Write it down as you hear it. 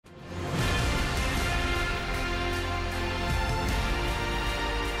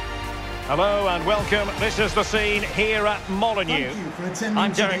Hello and welcome. This is the scene here at Molineux.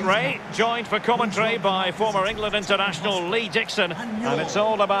 I'm Derek Ray, joined for commentary by former England international Lee Dixon, and it's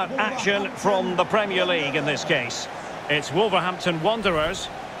all about action from the Premier League in this case. It's Wolverhampton Wanderers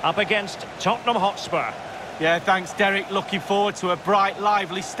up against Tottenham Hotspur. Yeah, thanks, Derek. Looking forward to a bright,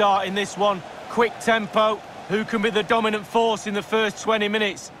 lively start in this one. Quick tempo. Who can be the dominant force in the first 20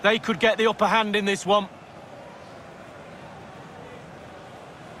 minutes? They could get the upper hand in this one.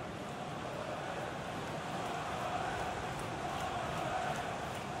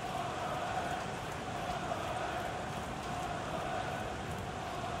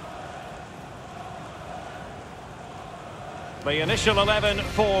 The initial 11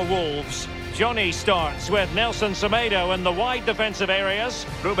 for Wolves. Johnny starts with Nelson Semedo in the wide defensive areas.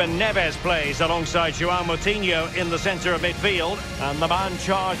 Ruben Neves plays alongside João Moutinho in the centre of midfield. And the man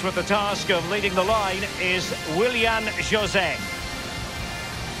charged with the task of leading the line is Willian José.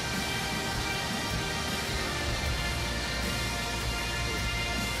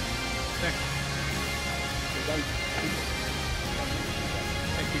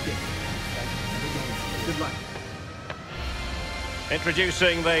 Good luck.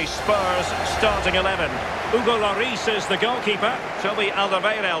 Introducing the Spurs starting 11. Hugo Lloris is the goalkeeper. Toby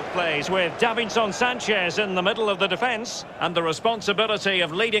Alderweireld plays with Davinson Sanchez in the middle of the defence. And the responsibility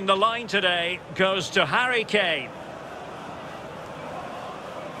of leading the line today goes to Harry Kane.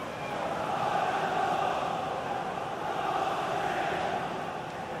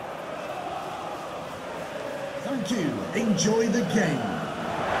 Thank you. Enjoy the game.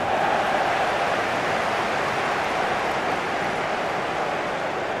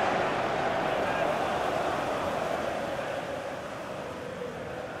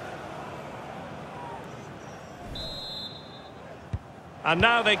 And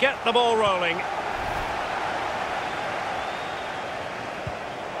now they get the ball rolling.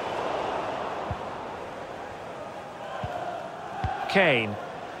 Kane.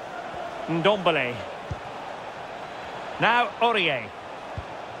 Ndombele. Now Aurier.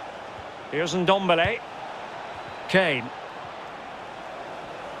 Here's Ndombele. Kane.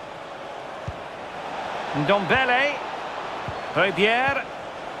 Ndombele. Ribière.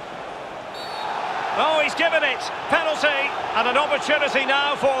 Oh, he's given it. Penalty. And an opportunity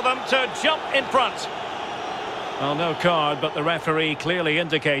now for them to jump in front. Well, no card, but the referee clearly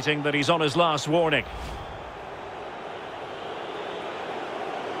indicating that he's on his last warning.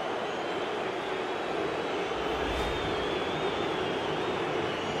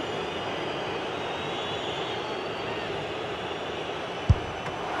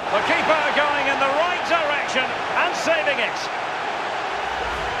 The keeper going in the right direction and saving it.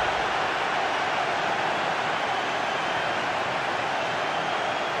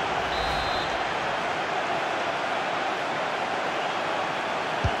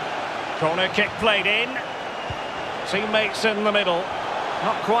 Corner kick played in. Teammates in the middle.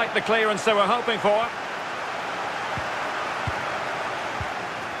 Not quite the clearance they were hoping for.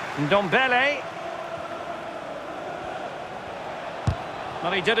 Ndombele.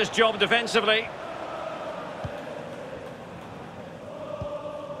 Well, he did his job defensively.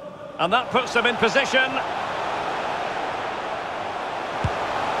 And that puts them in position.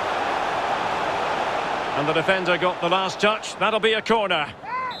 And the defender got the last touch. That'll be a corner.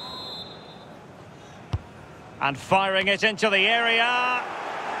 And firing it into the area.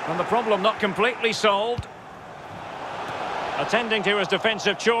 And the problem not completely solved. Attending to his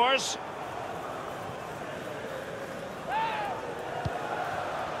defensive chores.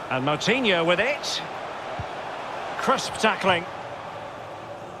 And Moutinho with it. Crisp tackling.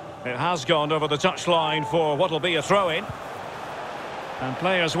 It has gone over the touchline for what will be a throw-in. And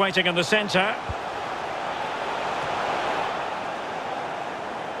players waiting in the centre.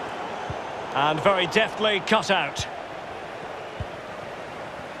 And very deftly cut out.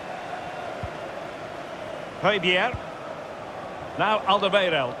 Ribière. Now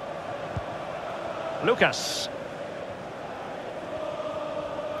Alderweireld. Lucas.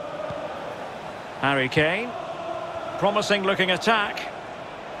 Harry Kane. Promising looking attack.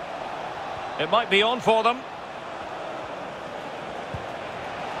 It might be on for them.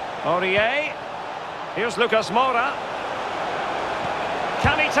 Aurier. Here's Lucas Moura.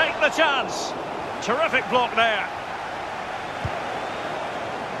 Can he take the chance? Terrific block there.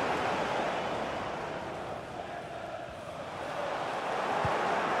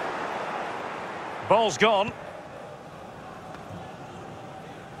 Ball's gone.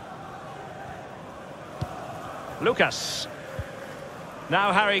 Lucas.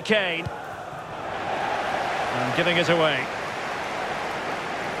 Now Harry Kane. And giving it away.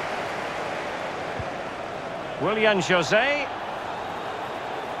 Willian José.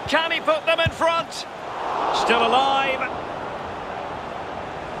 Can he put them in front? Still alive.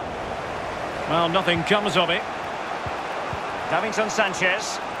 Well, nothing comes of it. Davinson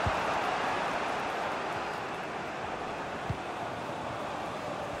Sanchez.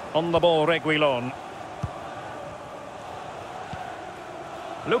 On the ball, Reguilon.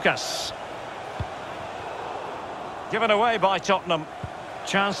 Lucas. Given away by Tottenham.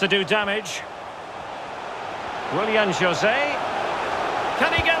 Chance to do damage. Willian José.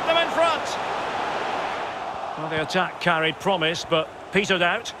 Can he get them in front? Well, the attack carried promise, but petered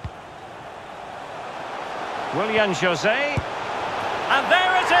out. Willian José. And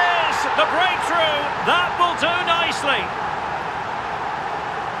there it is! The breakthrough! That will do nicely.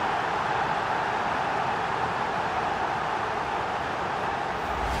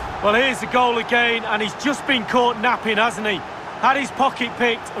 Well, here's the goal again, and he's just been caught napping, hasn't he? Had his pocket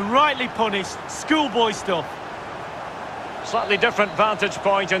picked and rightly punished. Schoolboy stuff. Slightly different vantage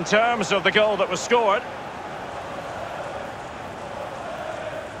point in terms of the goal that was scored.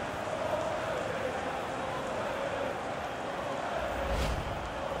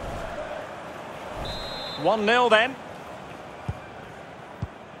 One 0 then.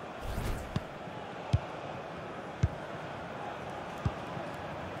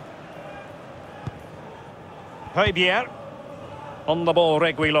 Højbjerg. On the ball,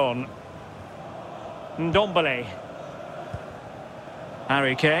 Reguilon. Ndombele.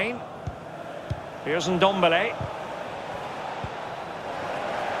 Harry Kane. Here's Ndombele.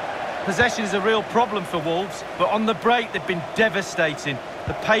 Possession is a real problem for Wolves, but on the break they've been devastating.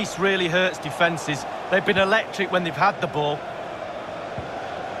 The pace really hurts defences. They've been electric when they've had the ball.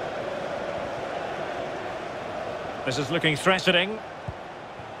 This is looking threatening.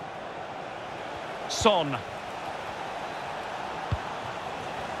 Son.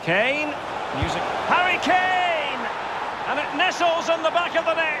 Kane. Using Harry Kane! And it nestles in the back of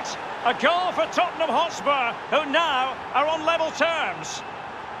the net. A goal for Tottenham Hotspur, who now are on level terms.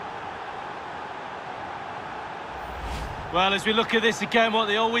 Well, as we look at this again, what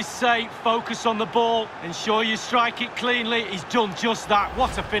they always say, focus on the ball, ensure you strike it cleanly. He's done just that.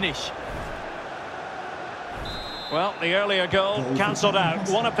 What a finish. Well, the earlier goal cancelled out.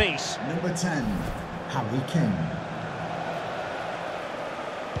 One apiece. Number 10, Harry Kane.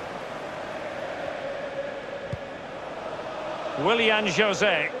 Willian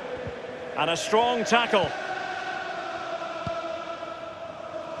José. And a strong tackle.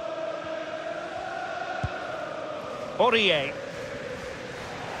 Aurier.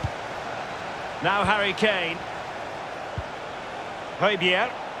 Now Harry Kane.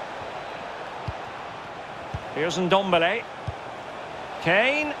 Højbjerg. Here's Ndombele.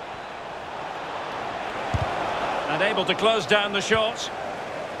 Kane. And able to close down the shot.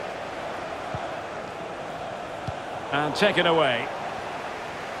 And taken away.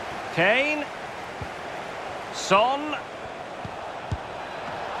 Kane. Son.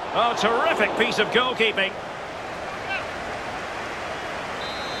 Oh, terrific piece of goalkeeping.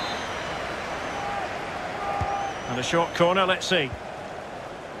 And a short corner, let's see.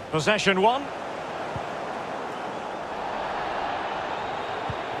 Possession one.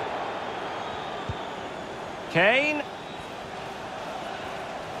 Kane.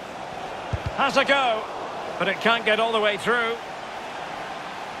 Has a go, but it can't get all the way through.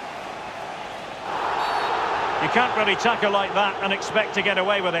 You can't really tackle like that and expect to get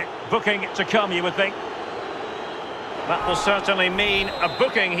away with it. Booking to come, you would think. That will certainly mean a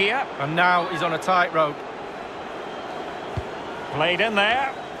booking here. And now he's on a tightrope. Played in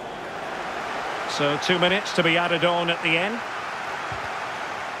there. So 2 minutes to be added on at the end.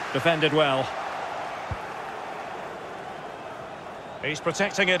 Defended well. He's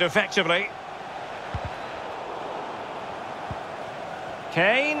protecting it effectively.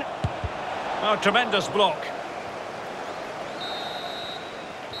 Kane. Oh, tremendous block.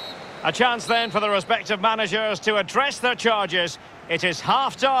 A chance then for the respective managers to address their charges. It is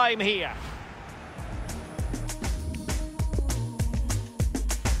half-time here.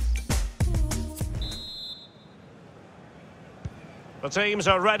 The teams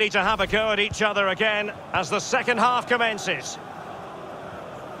are ready to have a go at each other again as the second half commences.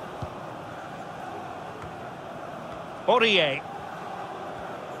 Aurier.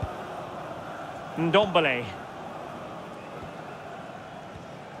 Ndombele.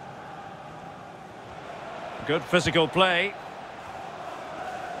 Good physical play.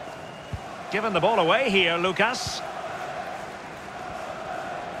 Giving the ball away here, Lucas.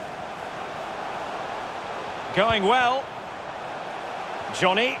 Going well.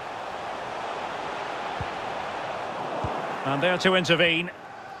 Johnny. And there to intervene.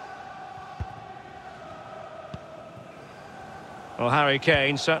 Well, Harry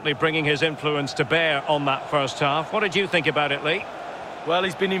Kane certainly bringing his influence to bear on that first half. What did you think about it, Lee? Well,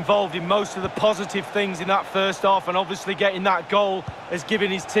 he's been involved in most of the positive things in that first half, and obviously getting that goal has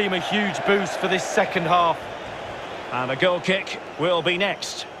given his team a huge boost for this second half. And a goal kick will be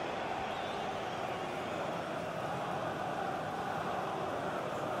next.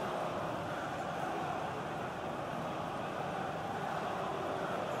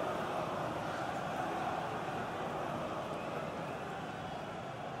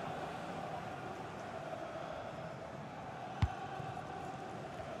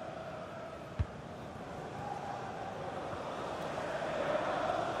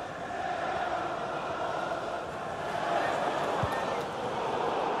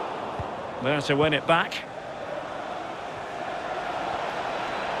 There to win it back.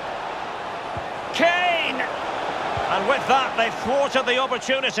 Kane! And with that, they've thwarted the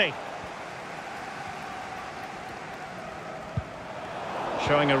opportunity.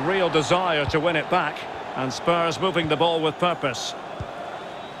 Showing a real desire to win it back. And Spurs moving the ball with purpose.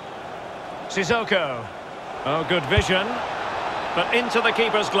 Sissoko. Oh, good vision. But into the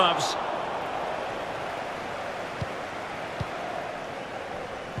keeper's gloves.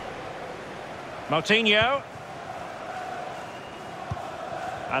 Moutinho.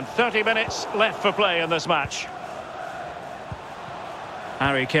 And 30 minutes left for play in this match.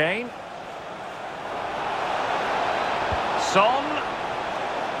 Harry Kane. Son.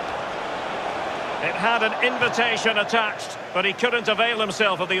 It had an invitation attached, but he couldn't avail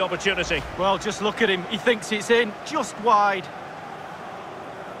himself of the opportunity. Well, just look at him. He thinks it's in, just wide.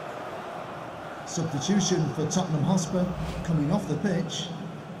 Substitution for Tottenham Hotspur, coming off the pitch.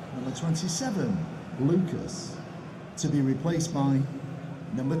 Number 27, Lucas, to be replaced by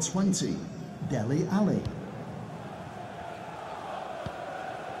number 20, Dele Alli.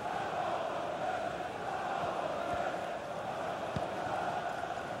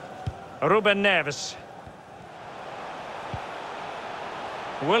 Ruben Neves.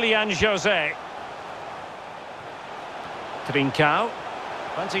 Willian José. Trincao.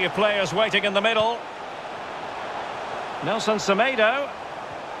 Plenty of players waiting in the middle. Nelson Semedo.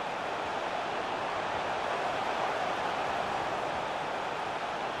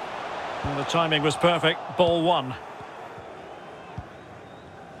 And the timing was perfect. Ball one.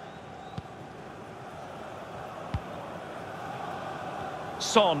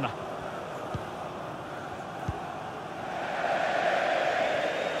 Son.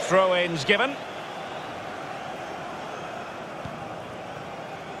 Throw-ins given.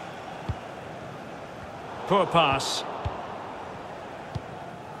 Poor pass.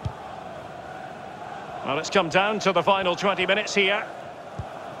 Well, it's come down to the final 20 minutes here.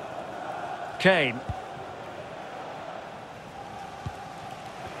 Kane.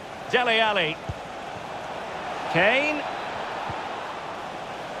 Dele Alli. Kane.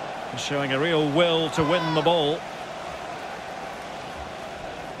 Showing a real will to win the ball.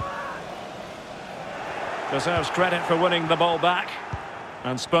 Deserves credit for winning the ball back.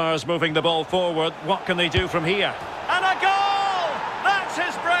 And Spurs moving the ball forward. What can they do from here? And a goal! That's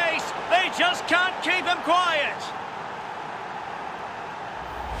his brace! They just can't keep him quiet!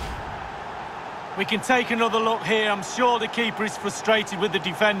 We can take another look here. I'm sure the keeper is frustrated with the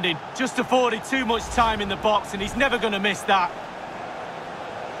defending. Just afforded too much time in the box, and he's never going to miss that.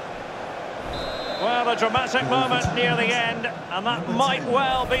 Well, a dramatic moment near the end, and that might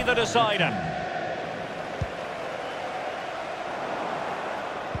well be the decider.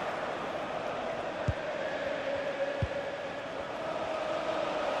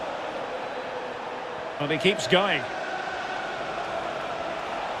 But he keeps going.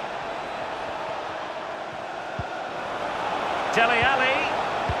 Dele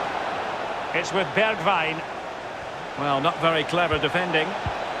Alli. It's with Bergwijn. Well, not very clever defending.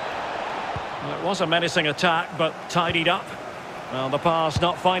 Well, it was a menacing attack, but tidied up. Well, the pass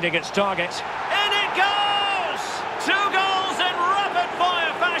not finding its target. In it goes! 2 goals in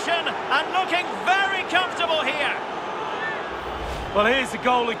rapid-fire fashion, and looking very comfortable here. Well, here's the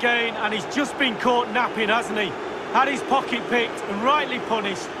goal again, and he's just been caught napping, hasn't he? Had his pocket picked and rightly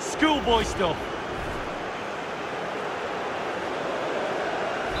punished. Schoolboy stuff.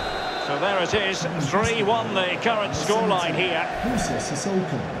 So there it is, 3-1 the current scoreline here.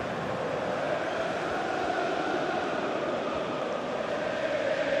 Sissoko.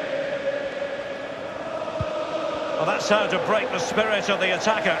 Well, that's how to break the spirit of the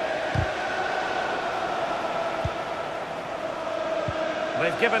attacker.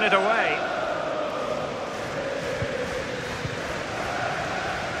 They've given it away.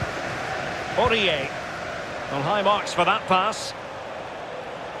 Aurier. Well, high marks for that pass.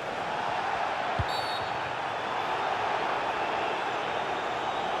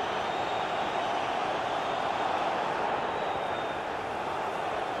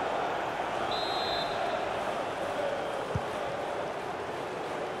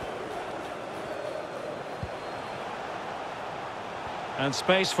 And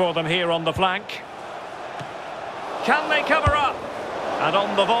space for them here on the flank. Can they cover up? And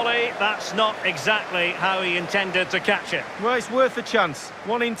on the volley, that's not exactly how he intended to catch it. Well, it's worth a chance.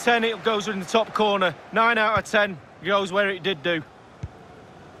 1 in 10, it goes in the top corner. 9 out of 10 goes where it did do.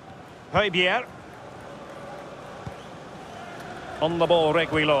 Højbjerg. On the ball,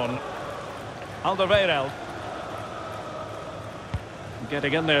 Reguilon. Alderweireld.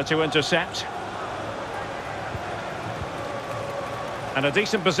 Getting in there to intercept. And a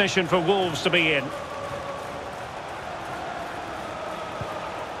decent position for Wolves to be in.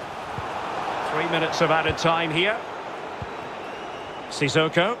 3 minutes of added time here.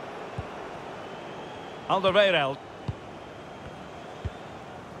 Sissoko. Alderweireld.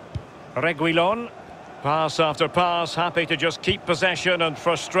 Reguilon. Pass after pass, happy to just keep possession and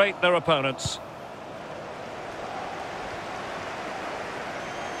frustrate their opponents.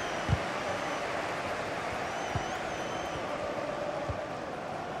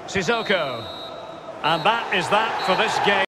 Sissoko. And that is that for this game.